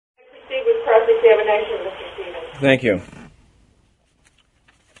proceed with cross-examination, Mr. Stevens. Thank you.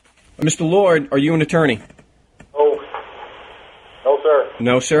 Mr. Lord, are you an attorney? Oh, no, sir.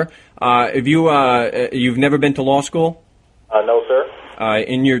 No, sir. Have you've never been to law school? No, sir.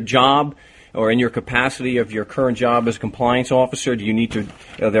 In your job or in your capacity of your current job as compliance officer, do you need to?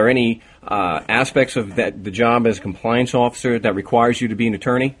 Are there any aspects of the job as compliance officer that requires you to be an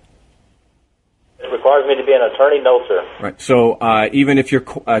attorney? It requires me to be an attorney? No, sir. Right. So even if you're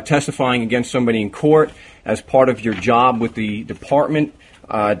testifying against somebody in court as part of your job with the department,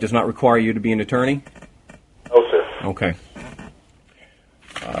 does not require you to be an attorney? No, sir. Okay.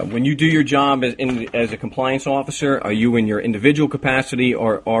 When you do your job as a compliance officer, are you in your individual capacity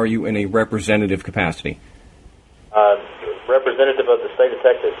or are you in a representative capacity? Representative of the state of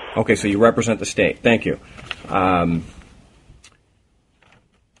Texas. Okay, so you represent the state. Thank you.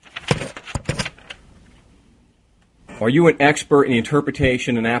 Are you an expert in the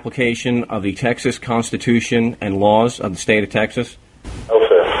interpretation and application of the Texas Constitution and laws of the state of Texas? No,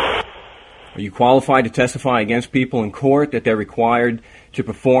 sir. Are you qualified to testify against people in court that they're required to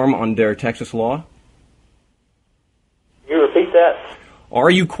perform under Texas law? Can you repeat that? Are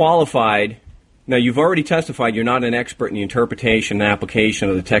you qualified? Now, you've already testified you're not an expert in the interpretation and application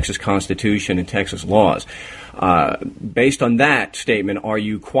of the Texas Constitution and Texas laws. Based on that statement, are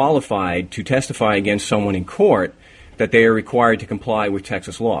you qualified to testify against someone in court that they are required to comply with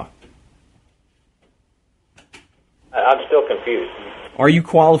Texas law? I'm still confused. Are you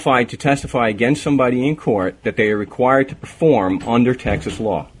qualified to testify against somebody in court that they are required to perform under Texas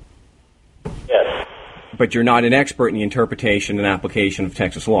law? Yes. But you're not an expert in the interpretation and application of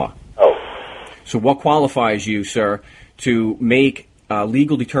Texas law? Oh. So what qualifies you, sir, to make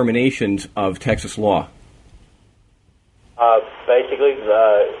legal determinations of Texas law? Basically,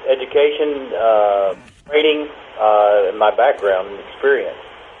 education, training, and my background and experience.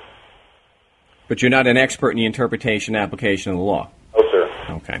 But you're not an expert in the interpretation and application of the law? No, sir.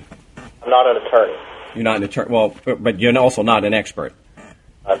 Okay. I'm not an attorney. You're not an attorney. Well, but you're also not an expert.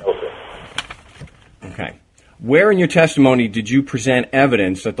 No, sir. Okay. Where in your testimony did you present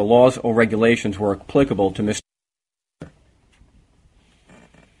evidence that the laws or regulations were applicable to Mr.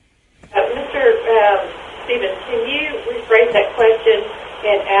 Mr. Stevens, can you rephrase that question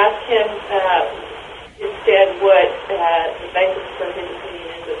and ask him instead what the basis for his opinion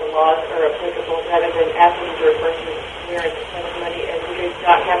is that the laws are applicable, rather than asking him to refer to his clearance testimony, as we do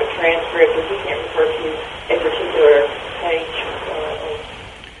not have a transcript and he can't refer to a particular page?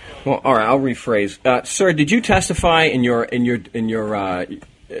 Well, all right. I'll rephrase. Sir, did you testify in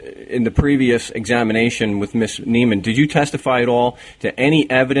the previous examination with Ms. Neiman? Did you testify at all to any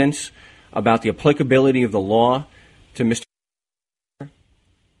evidence about the applicability of the law to Mr.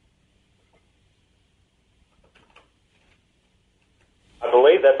 I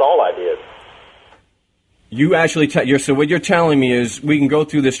believe that's all I did. You actually, so what you're telling me is we can go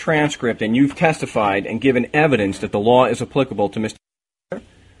through this transcript and you've testified and given evidence that the law is applicable to Mr.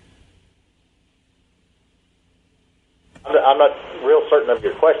 I'm not real certain of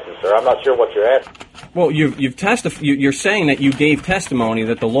your question, sir. I'm not sure what you're asking. Well, you've testified. You're saying that you gave testimony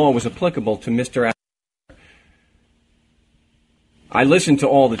that the law was applicable to Mr. I listened to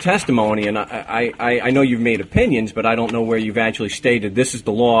all the testimony, and I know you've made opinions, but I don't know where you've actually stated this is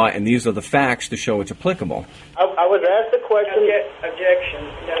the law and these are the facts to show it's applicable. I was asked the question. Objection,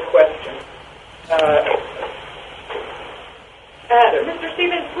 no question. Mr.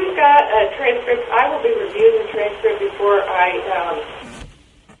 Stevens, we've got a transcript. I will be reviewing the transcript before I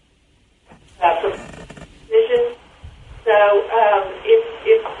decision. So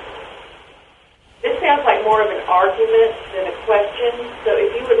this sounds like more of an argument than a question. So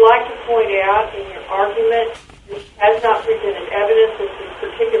if you would like to point out in your argument this has not presented evidence at this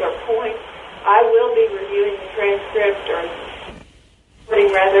particular point, I will be reviewing the transcript or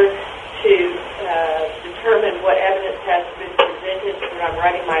reporting rather to determine what evidence has been presented when I'm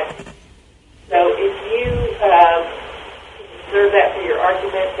writing my opinion. So if you reserve that for your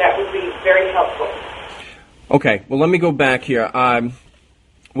argument, that would be very helpful. Okay, well, let me go back here.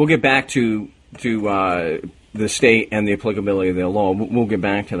 We'll get back to the state and the applicability of the law. We'll get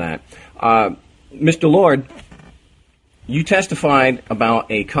back to that. Mr. Lord, you testified about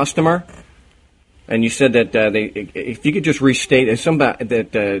a customer, and you said that if you could just restate,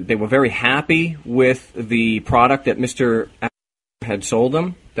 that they were very happy with the product that Mr. had sold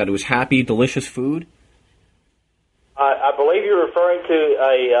them, that it was happy, delicious food. I believe you're referring to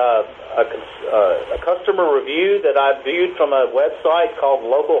a customer review that I viewed from a website called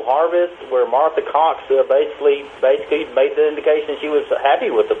Local Harvest, where Martha Cox basically made the indication she was happy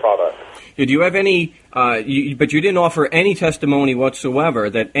with the product. Do you have any? But you didn't offer any testimony whatsoever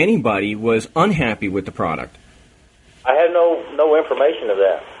that anybody was unhappy with the product. I have no information of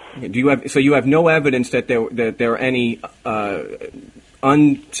that. Do you have? So you have no evidence that there are any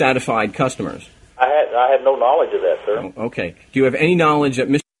unsatisfied customers. I have no knowledge of that, sir. Oh, okay. Do you have any knowledge that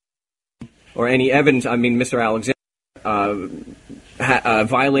Mr. Alexander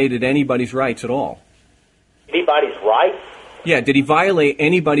violated anybody's rights at all? Anybody's rights? Yeah. Did he violate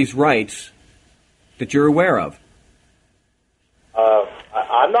anybody's rights that you're aware of?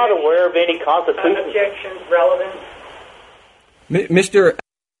 I'm not aware of any constitutional Objections relevant. Mr.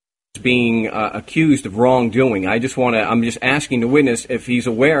 is being accused of wrongdoing. I'm just asking the witness if he's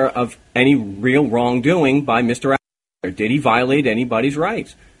aware of any real wrongdoing by Mr. Alexander. Did he violate anybody's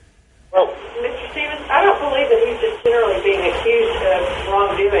rights? Well, Mr. Stevens, I don't believe that he's just generally being accused of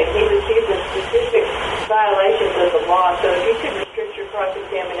wrongdoing. He's accused of specific violations of the law. So if you could restrict your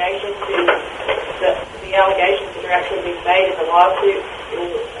cross-examination to the allegations that are actually being made in the lawsuit, it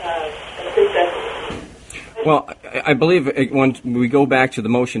will assist us. Well, I believe when we go back to the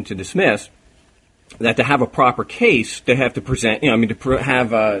motion to dismiss, that to have a proper case, they have to present, to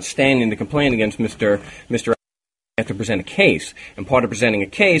have standing to complain against Mr. You have to present a case, and part of presenting a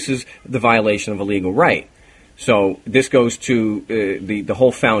case is the violation of a legal right. So this goes to the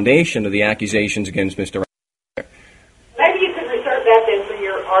whole foundation of the accusations against Mr. Maybe you could reserve that then for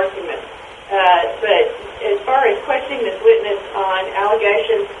your argument. But as far as questioning this witness on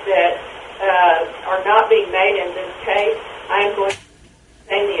allegations that are not being made in this case, I am going to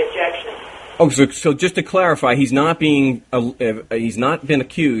sustain the objection. Oh, so just to clarify, he's not been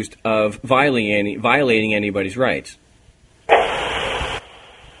accused of violating anybody's rights.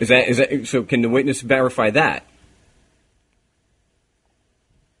 Is that so? Can the witness verify that?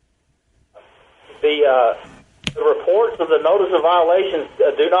 The reports of the notice of violations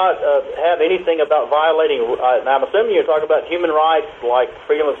do not have anything about violating. Now, I'm assuming you're talking about human rights like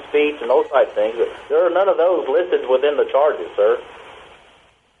freedom of speech and those type things. But there are none of those listed within the charges, sir.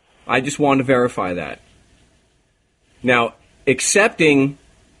 I just want to verify that. Now, accepting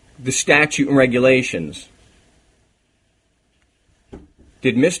the statute and regulations,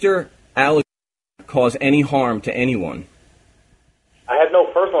 did Mr. Alexander cause any harm to anyone? I have no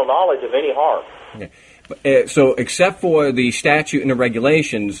personal knowledge of any harm. Okay. So, except for the statute and the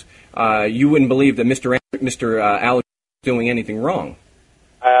regulations, you wouldn't believe that Mr. Alexander was doing anything wrong?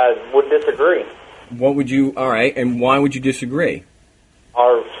 I would disagree. All right, and why would you disagree?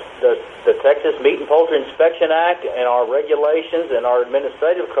 The Texas Meat and Poultry Inspection Act and our regulations and our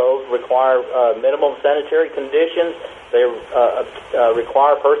administrative codes require minimum sanitary conditions. They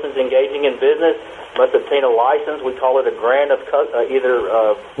require persons engaging in business must obtain a license. We call it a grant of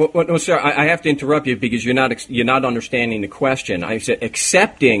Well, no, sir, I have to interrupt you because you're not understanding the question. I said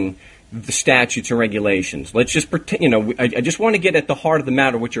accepting the statutes and regulations. Let's just pretend. I just want to get at the heart of the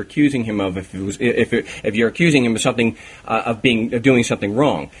matter what you're accusing him of. If you're accusing him of something of doing something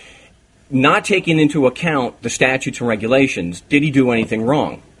wrong, not taking into account the statutes and regulations, did he do anything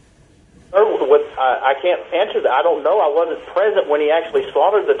wrong? I can't answer that. I don't know. I wasn't present when he actually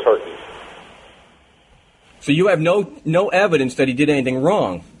slaughtered the turkeys. So you have no evidence that he did anything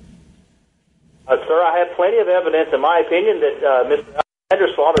wrong? Sir, I have plenty of evidence, in my opinion, that Mr.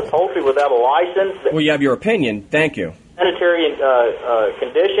 Alexander slaughtered poultry without a license. Well, you have your opinion. Thank you. Sanitary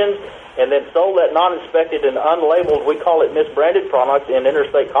conditions, and then sold that non-inspected and unlabeled, we call it misbranded products in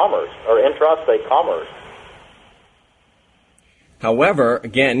interstate commerce or intrastate commerce. However,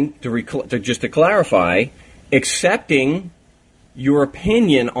 again, just to clarify, accepting your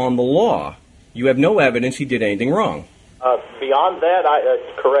opinion on the law, you have no evidence he did anything wrong. Beyond that,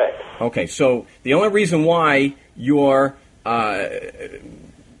 it's correct. Okay, so the only reason why you're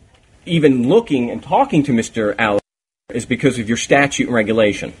even looking and talking to Mr. Alexander is because of your statute and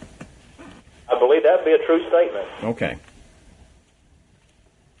regulation. I believe that would be a true statement. Okay.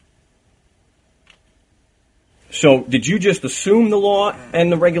 So did you just assume the law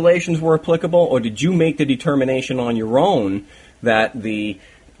and the regulations were applicable, or did you make the determination on your own that the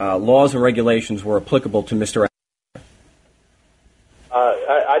laws and regulations were applicable to Mr. Alexander?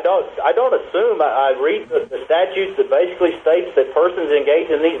 I don't assume. I read the statutes that basically states that persons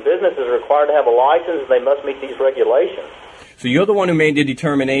engaged in these businesses are required to have a license and they must meet these regulations. So you're the one who made the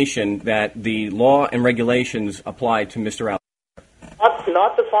determination that the law and regulations applied to Mr. Alexander?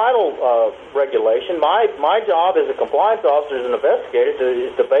 not the final regulation. My job as a compliance officer, as an investigator,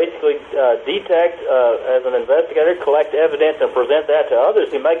 is to basically detect, as an investigator, collect evidence and present that to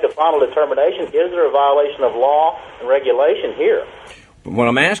others who make the final determination. Is there a violation of law and regulation here? But what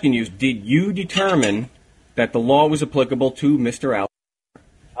I'm asking you is, did you determine that the law was applicable to Mr. Alexander?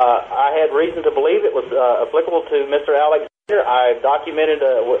 I had reason to believe it was applicable to Mr. Alexander. I documented,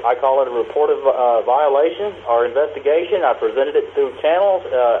 I call it a report of violation or investigation. I presented it through channels,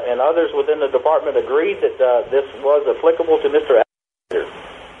 and others within the department agreed that this was applicable to Mr. Alexander.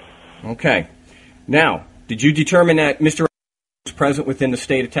 Okay. Now, did you determine that Mr. was present within the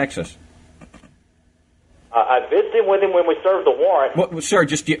state of Texas? I visited with him when we served the warrant. Well, sir,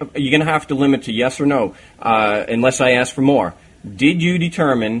 you're going to have to limit to yes or no, unless I ask for more. Did you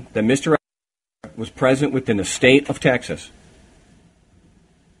determine that Mr. was present within the state of Texas?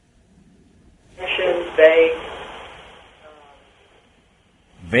 Vague.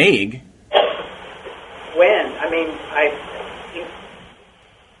 Vague? When?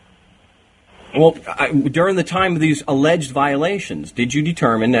 Well, during the time of these alleged violations, did you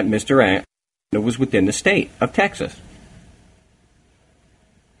determine that Mr. Alexander was within the state of Texas?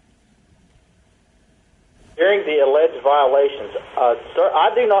 During the alleged violations, sir,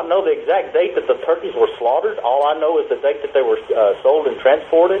 I do not know the exact date that the turkeys were slaughtered. All I know is the date that they were sold and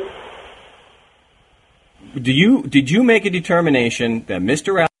transported. Did you make a determination that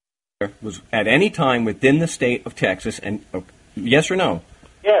Mr. Alexander was at any time within the state of Texas? And yes or no?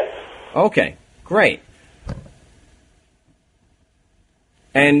 Yes. Okay, great.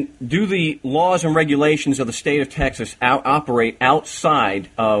 And do the laws and regulations of the state of Texas operate outside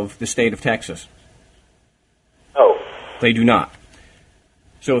of the state of Texas? No. They do not.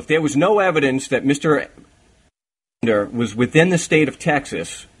 So if there was no evidence that Mr. Alexander was within the state of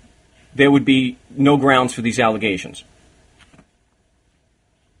Texas, there would be no grounds for these allegations.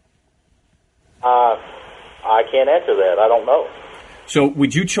 I can't answer that. I don't know. So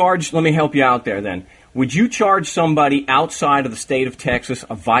would you charge, let me help you out there then, would you charge somebody outside of the state of Texas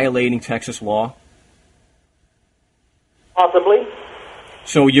of violating Texas law? Possibly.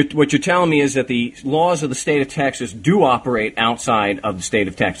 So what you're telling me is that the laws of the state of Texas do operate outside of the state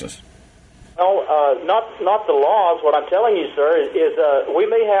of Texas? No, not the laws. What I'm telling you, sir, is we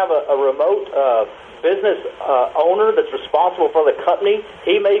may have a remote business owner that's responsible for the company.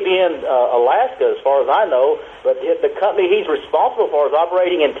 He may be in Alaska, as far as I know, but if the company he's responsible for is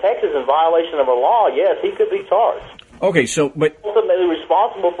operating in Texas in violation of a law, yes, he could be charged. Okay, so but ultimately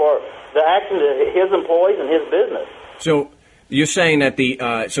responsible for the actions of his employees and his business. So you're saying that the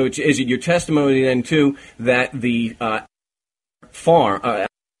so is it your testimony then too that the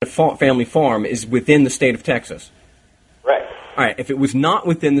family farm is within the state of Texas? Right. All right. If it was not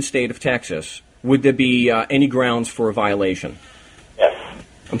within the state of Texas, would there be any grounds for a violation? Yes.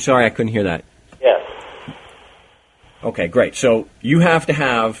 I'm sorry, I couldn't hear that. Yes. Okay, great. So you have to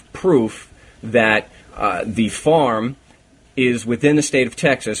have proof that the farm is within the state of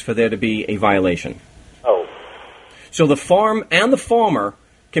Texas for there to be a violation. Oh. So the farm and the farmer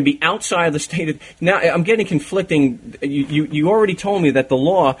can be outside of the state of... Now, I'm getting conflicting... You already told me that the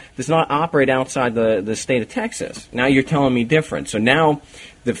law does not operate outside the state of Texas. Now you're telling me different. So now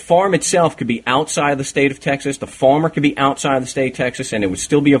the farm itself could be outside the state of Texas, the farmer could be outside the state of Texas, and it would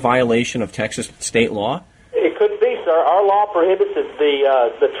still be a violation of Texas state law? It could be, sir. Our law prohibits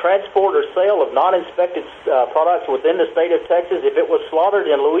the transport or sale of non-inspected products within the state of Texas. If it was slaughtered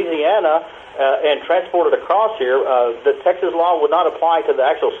in Louisiana and transported across here, the Texas law would not apply to the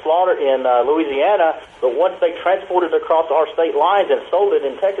actual slaughter in Louisiana, but once they transported across our state lines and sold it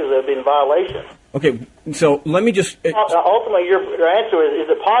in Texas, it would be in violation. Okay, so let me just... ultimately, your answer is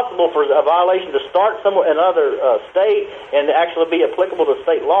it possible for a violation to start somewhere in another state and actually be applicable to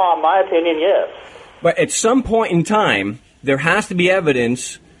state law? In my opinion, yes. But at some point in time, there has to be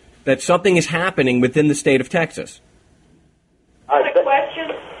evidence that something is happening within the state of Texas. The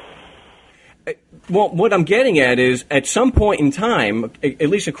question? Well, what I'm getting at is, at some point in time, at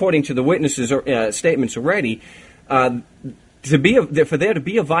least according to the witnesses' statements already, for there to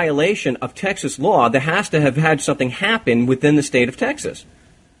be a violation of Texas law, there has to have had something happen within the state of Texas.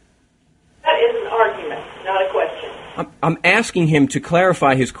 That is an argument, not a question. I'm asking him to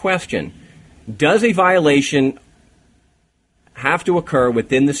clarify his question. Does a violation have to occur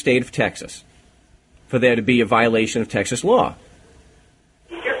within the state of Texas for there to be a violation of Texas law?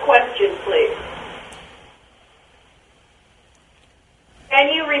 Your question, please. Can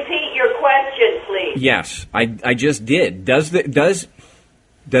you repeat your question, please? Yes, I just did. Does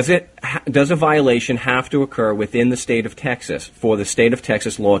a violation have to occur within the state of Texas for the state of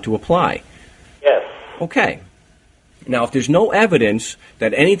Texas law to apply? Yes. Okay. Now, if there's no evidence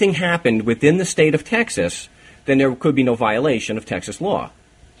that anything happened within the state of Texas, then there could be no violation of Texas law.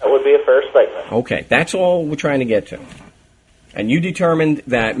 That would be a fair statement. Okay, that's all we're trying to get to. And you determined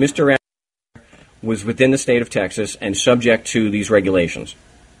that Mr. was within the state of Texas and subject to these regulations.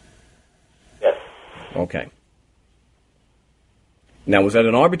 Yes. Okay. Now, was that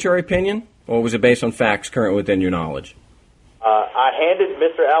an arbitrary opinion, or was it based on facts current within your knowledge? I handed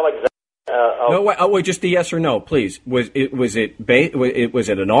Mr. Alexander... No, wait, just a yes or no, please. Was it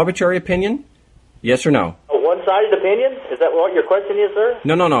an arbitrary opinion? Yes or no? A one-sided opinion? Is that what your question is, sir?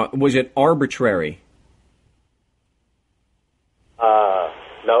 No. Was it arbitrary?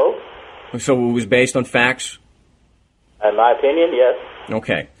 No. So it was based on facts? In my opinion, yes.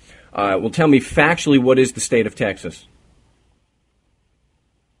 Okay. Well, tell me factually, what is the state of Texas?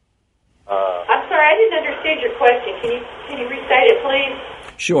 I'm sorry, I didn't understand your question. Can you restate it, please?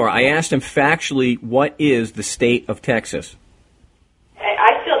 Sure. I asked him factually, what is the state of Texas?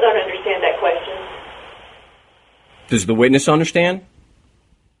 I still don't understand that question. Does the witness understand?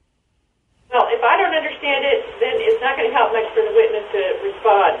 Well, if I don't understand it, then it's not going to help much for the witness to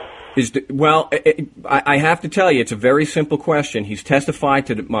respond. I have to tell you, it's a very simple question. He's testified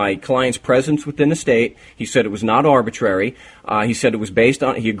to my client's presence within the state. He said it was not arbitrary. He said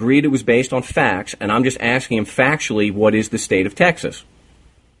he agreed it was based on facts, and I'm just asking him factually, what is the state of Texas?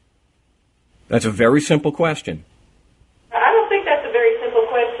 That's a very simple question. I don't think that's a very simple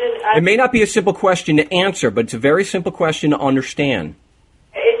question. It may not be a simple question to answer, but it's a very simple question to understand.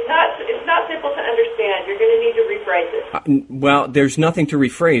 It's not simple to understand. You're going to need to rephrase it. Well, there's nothing to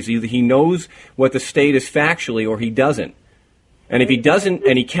rephrase. Either he knows what the state is factually or he doesn't. And if he doesn't,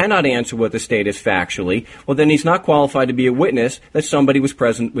 and he cannot answer what the state is factually, well, then he's not qualified to be a witness that somebody was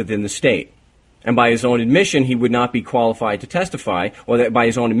present within the state. And by his own admission, he would not be qualified to testify, or that by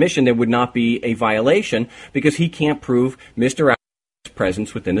his own admission, there would not be a violation because he can't prove Mr. Alex's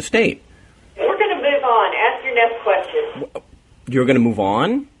presence within the state. We're going to move on. Ask your next question. You're going to move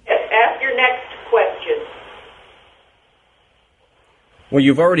on? Yes, ask your next question. Well,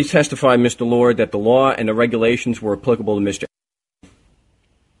 you've already testified, Mr. Lord, that the law and the regulations were applicable to Mr.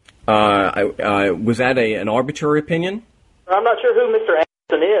 Was that an arbitrary opinion? I'm not sure who Mr.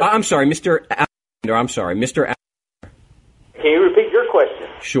 Anderson is. I'm sorry, Mr. Mr. Can you repeat your question?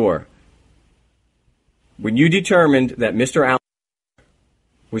 Sure. When you determined that Mr. Allen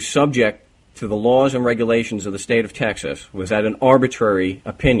was subject to the laws and regulations of the state of Texas, was that an arbitrary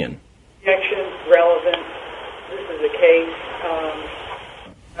opinion? Objection, relevant. This is a case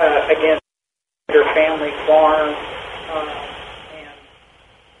against their family farm and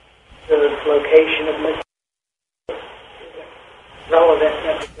the location of Mr. isn't relevant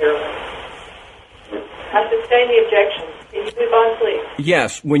necessarily. I sustain the objection. Can you move on, please?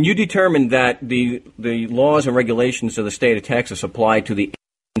 Yes. When you determined that the laws and regulations of the state of Texas apply to the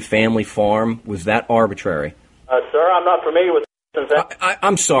family farm, was that arbitrary? Sir, I'm not familiar with this.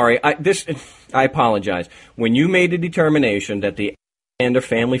 I'm sorry. I apologize. When you made a determination that the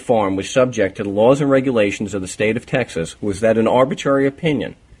family farm was subject to the laws and regulations of the state of Texas, was that an arbitrary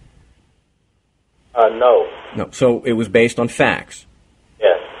opinion? No. No. So it was based on facts?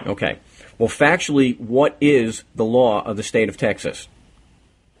 Yes. Okay. Well, factually, what is the law of the state of Texas?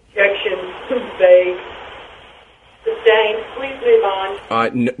 Objection, vague. Sustained. Please move on.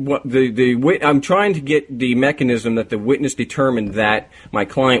 I'm trying to get the mechanism that the witness determined that my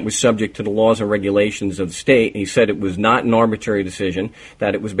client was subject to the laws and regulations of the state. He said it was not an arbitrary decision,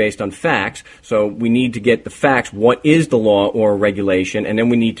 that it was based on facts. So we need to get the facts. What is the law or regulation? And then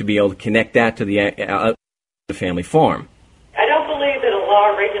we need to be able to connect that to the family farm. I don't believe that a law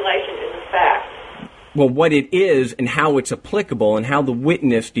or regulation is a fact. Well, what it is and how it's applicable and how the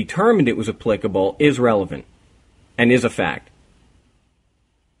witness determined it was applicable is relevant and is a fact.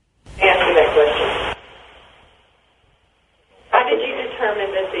 Answer that question. How did you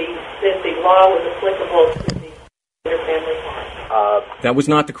determine that the law was applicable to the family farm? That was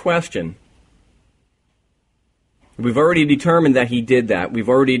not the question. We've already determined that he did that. We've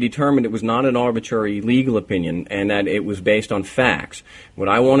already determined it was not an arbitrary legal opinion and that it was based on facts. What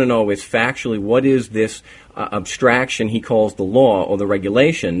I want to know is factually what is this abstraction he calls the law or the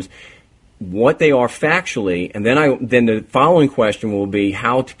regulations, what they are factually, and then the following question will be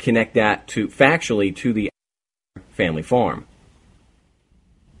how to connect that to factually to the family farm.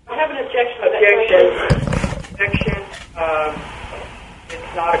 I have an objection to that question. Objection.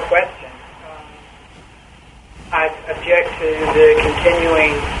 It's not a question. I object to the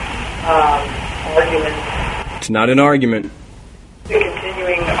continuing argument. It's not an argument. The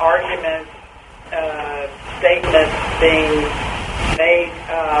continuing argument, statements being made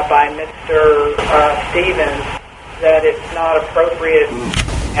by Mr. Stevens that it's not appropriate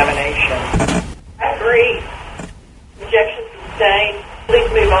examination. I agree. Objection sustained. Please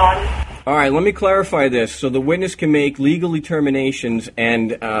move on. All right, let me clarify this. So the witness can make legal determinations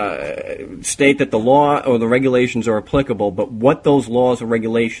and state that the law or the regulations are applicable, but what those laws or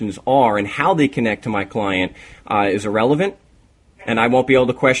regulations are and how they connect to my client is irrelevant, and I won't be able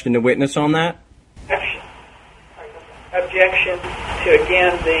to question the witness on that? Objection to,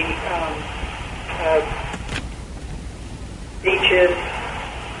 again, the speeches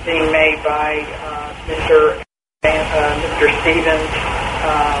being made by Mr. Stevens.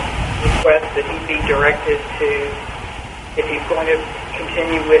 Request that he be directed to, if he's going to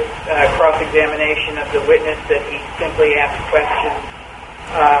continue with cross-examination of the witness, that he simply ask questions.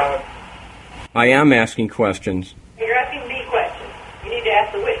 I am asking questions. You're asking me questions. You need to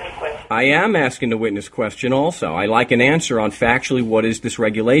ask the witness questions. I am asking the witness question also. I like an answer on factually what is this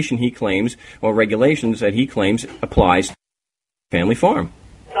regulation he claims, or regulations that he claims applies to family farm.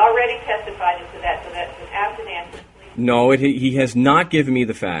 He's already testified to that, so that's an ask and answer, please. No, he has not given me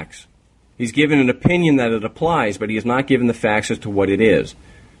the facts. He's given an opinion that it applies, but he has not given the facts as to what it is.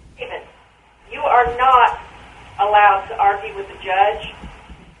 Stephen, you are not allowed to argue with the judge.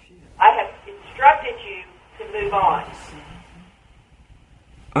 I have instructed you to move on.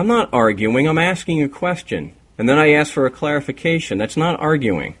 I'm not arguing. I'm asking a question. And then I ask for a clarification. That's not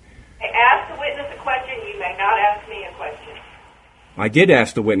arguing. Ask the witness a question. You may not ask me a question. I did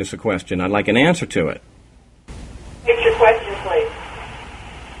ask the witness a question. I'd like an answer to it. It's your question, please.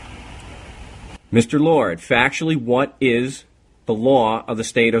 Mr. Lord, factually, what is the law of the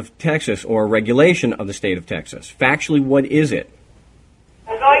state of Texas or a regulation of the state of Texas? Factually, what is it?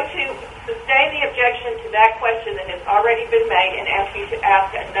 I'm going to sustain the objection to that question that has already been made and ask you to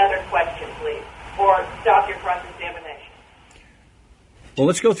ask another question, please, or stop your cross-examination. Well,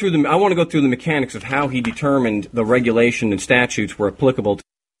 let's go through I want to go through the mechanics of how he determined the regulation and statutes were applicable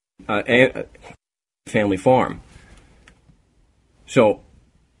to family farm. So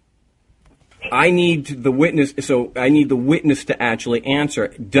I need the witness to actually answer.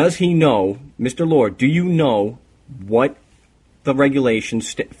 Does he know, Mr. Lord, do you know what the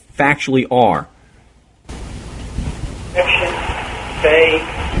regulations factually are? Objection. Vague.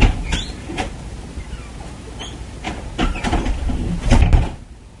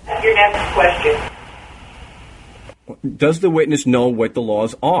 Your next question. Does the witness know what the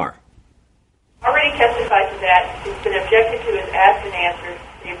laws are? Already testified to that. It's been objected to as asked and answered.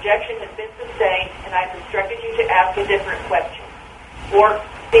 The objection has been sustained, and I've instructed you to ask a different question or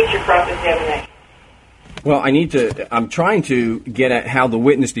cease your cross-examination. Well, I'm trying to get at how the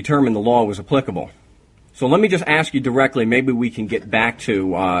witness determined the law was applicable. So let me just ask you directly. Maybe we can get back to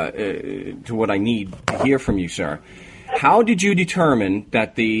what I need to hear from you, sir. How did you determine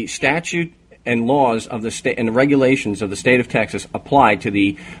that the statute and laws of the state and the regulations of the state of Texas applied to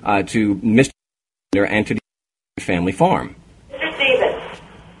the to Mr. and to the family farm? Mr. Stevens,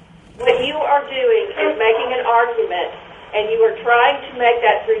 what you are doing is making an argument, and you are trying to make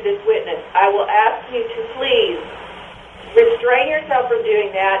that through this witness. I will ask you to please restrain yourself from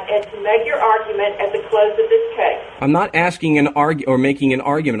doing that and to make your argument at the close of this case. I'm not asking making an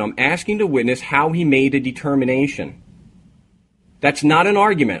argument. I'm asking the witness how he made a determination. That's not an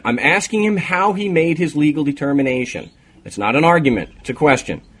argument. I'm asking him how he made his legal determination. It's not an argument. It's a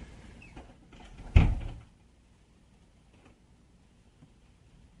question.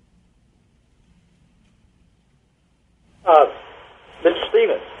 Mr.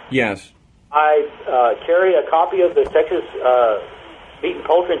 Stevens. Yes. I carry a copy of the Texas Meat and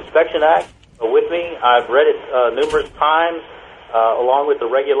Poultry Inspection Act with me. I've read it numerous times, along with the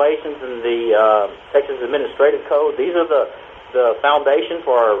regulations and the Texas Administrative Code. These are the foundation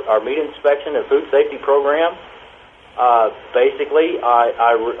for our meat inspection and food safety program. Basically,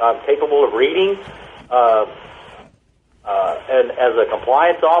 I'm capable of reading, and as a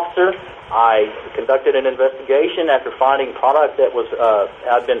compliance officer, I conducted an investigation after finding product that was,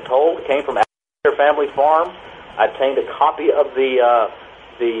 I'd been told, came from their family farm. I obtained a copy of the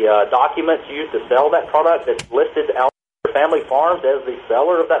documents used to sell that product that's listed out family farms as the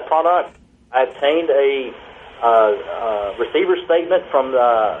seller of that product. I obtained a receiver statement from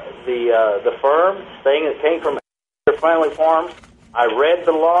the firm saying it came from their family farms. I read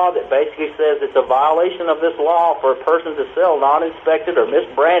the law that basically says it's a violation of this law for a person to sell non-inspected or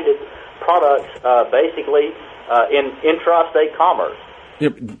misbranded products, basically in intrastate commerce. Yeah,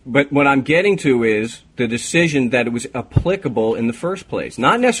 but what I'm getting to is the decision that it was applicable in the first place.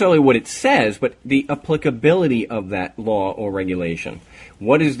 Not necessarily what it says, but the applicability of that law or regulation.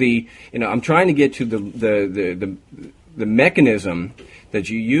 What is I'm trying to get to the mechanism that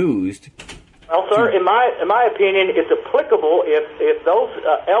you used Well, sir, in my opinion, it's applicable if those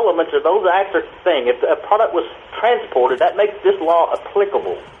elements or those acts are thing. If a product was transported, that makes this law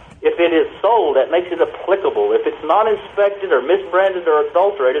applicable. If it is sold, that makes it applicable. If it's not inspected or misbranded or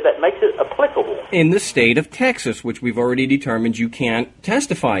adulterated, that makes it applicable. In the state of Texas, which we've already determined you can't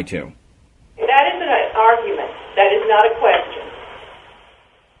testify to. That isn't an argument. That is not a question.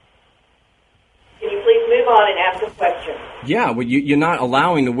 Can you please move on and ask a question? Yeah, well, you're not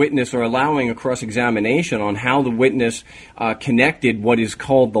allowing the witness or allowing a cross-examination on how the witness connected what is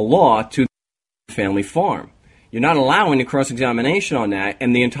called the law to the family farm. You're not allowing a cross-examination on that,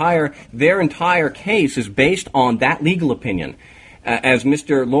 and their entire case is based on that legal opinion. As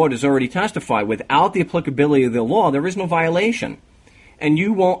Mr. Lord has already testified, without the applicability of the law, there is no violation. And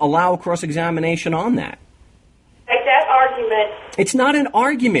you won't allow a cross-examination on that. Take that argument. It's not an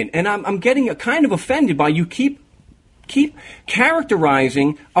argument, and I'm getting kind of offended by you keep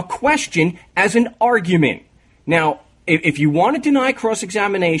characterizing a question as an argument. Now, if you want to deny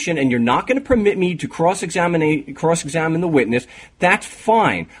cross-examination and you're not going to permit me to cross-examine the witness, that's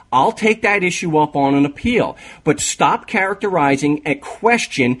fine. I'll take that issue up on an appeal. But stop characterizing a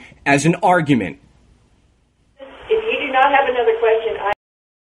question as an argument.